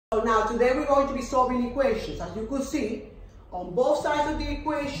So now today we're going to be solving equations. As you can see, on both sides of the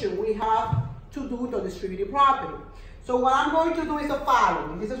equation, we have to do the distributive property. So what I'm going to do is the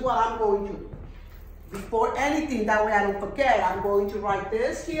following. This is what I'm going to do. Before anything, that way I don't forget, I'm going to write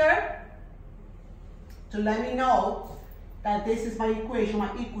this here to let me know that this is my equation,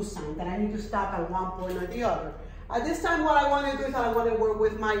 my equal sign, that I need to stop at one point or the other. At this time, what I want to do is that I want to work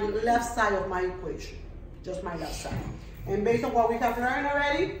with my left side of my equation, just my left side. And based on what we have learned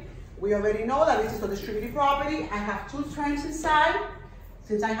already, we already know that this is the distributive property. I have two terms inside.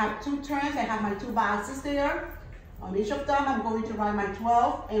 Since I have two terms, I have my two boxes there. On each of them, I'm going to write my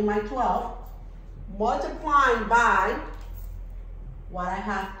 12 and my 12, multiplying by what I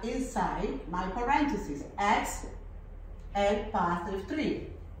have inside my parentheses, x and positive 3.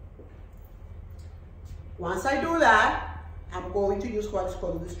 Once I do that, I'm going to use what is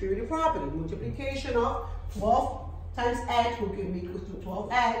called the distributive property. Multiplication of 12 times x will give me equals to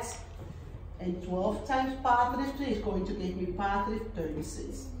 12x, and 12 times positive 3 is going to give me positive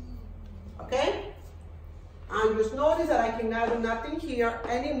 36. Okay? And just notice that I cannot do nothing here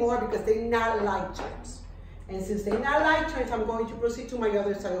anymore because they're not like terms. And since they're not like terms, I'm going to proceed to my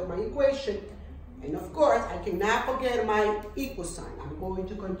other side of my equation. And of course, I cannot forget my equal sign. I'm going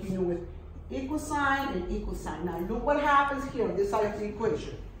to continue with equal sign and equal sign. Now look what happens here on this side of the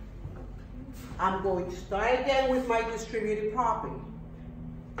equation. I'm going to start again with my distributive property.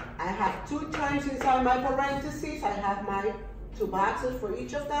 I have two terms inside my parentheses. I have my two boxes for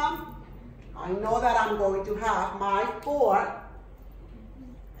each of them. I know that I'm going to have my 4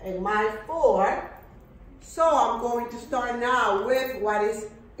 and my 4. So I'm going to start now with what is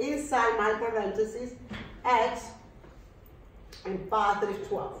inside my parentheses, x and positive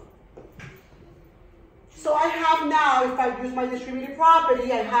 12. So I have now, if I use my distributive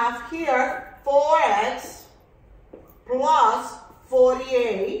property, I have here 4x plus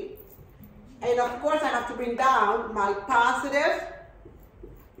 48. And of course, I have to bring down my positive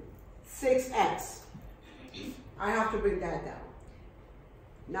 6x. I have to bring that down.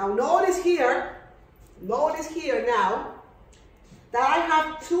 Now notice here now, that I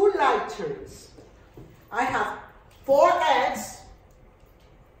have two like terms. I have 4x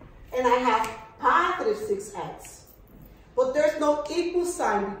and I have positive 6x. But there's no equal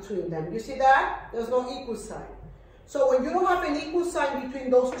sign between them. You see that? There's no equal sign. So when you don't have an equal sign between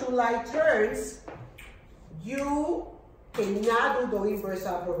those two like terms, you cannot do the inverse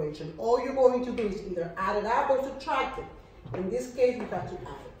operation. All you're going to do is either add it up or subtract it. In this case, you have to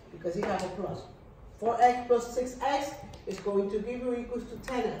add it because you have a plus. 4x plus 6x is going to give you equals to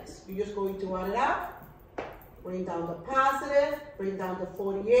 10x. You're just going to add it up, bring down the positive, bring down the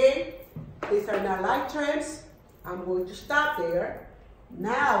 48. These are not like terms. I'm going to stop there.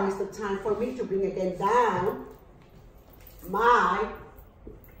 Now is the time for me to bring again down my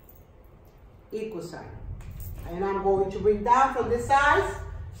equal sign. And I'm going to bring down from this side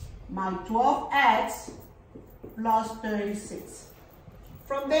my 12x plus 36.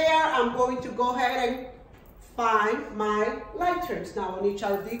 From there, I'm going to go ahead and find my like terms. Now on each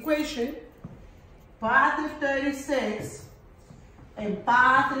side of the equation, positive 36 and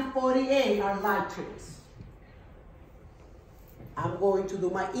positive 48 are like terms. I'm going to do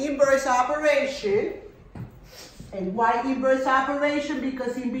my inverse operation. And why inverse operation?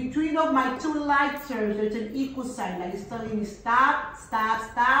 Because in between of my two like terms, there's an equal sign that is telling me stop, stop,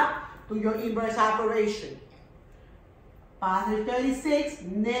 stop, do your inverse operation. Positive 36,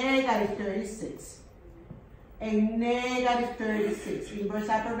 negative 36. And negative 36. Inverse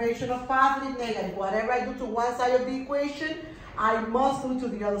operation of positive, negative. Whatever I do to one side of the equation, I must do to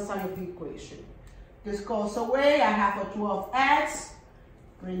the other side of the equation. This goes away. I have a 12x.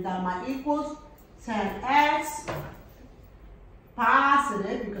 Bring down my equals. 10x.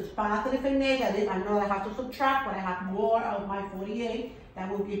 Positive, because positive and negative, I know I have to subtract, but I have more of my 48. That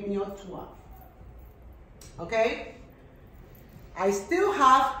will give me a 12. Okay? I still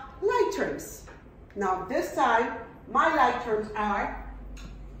have like terms. Now this time, my like terms are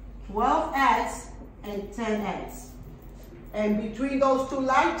 12x and 10x. And between those two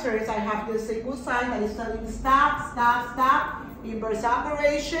like terms, I have this equal sign that is telling me stop, stop, stop, inverse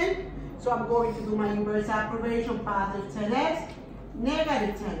operation. So I'm going to do my inverse operation, positive 10x,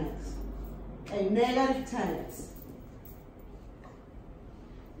 negative 10x, and negative 10x.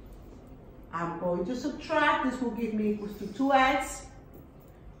 I'm going to subtract. This will give me equals to 2x.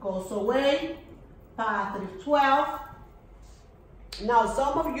 Goes away. Positive 12. Now,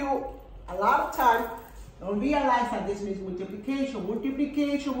 some of you, a lot of times, don't realize that this means multiplication.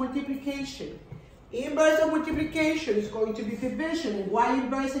 Multiplication, multiplication. Inverse of multiplication is going to be division. And why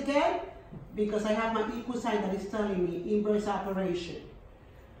inverse again? because I have my equal sign that is telling me inverse operation.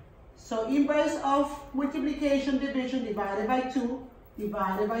 So inverse of multiplication, division, divided by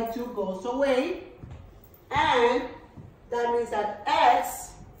 2 goes away. And that means that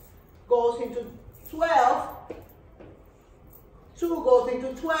x goes into 12. 2 goes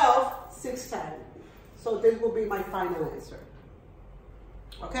into 12 6 times. So this will be my final answer.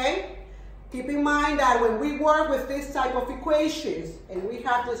 Okay? Keep in mind that when we work with this type of equations and we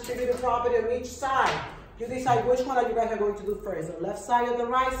have distributive property on each side, you decide which one you guys are going to do first, the left side or the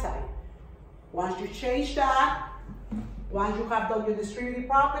right side. Once you change that, once you have done your distributive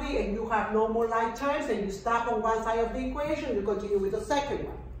property and you have no more like terms and you stop on one side of the equation, you continue with the second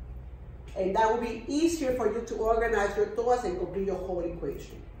one. And that will be easier for you to organize your thoughts and complete your whole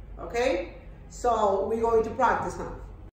equation. Okay? So we're going to practice now.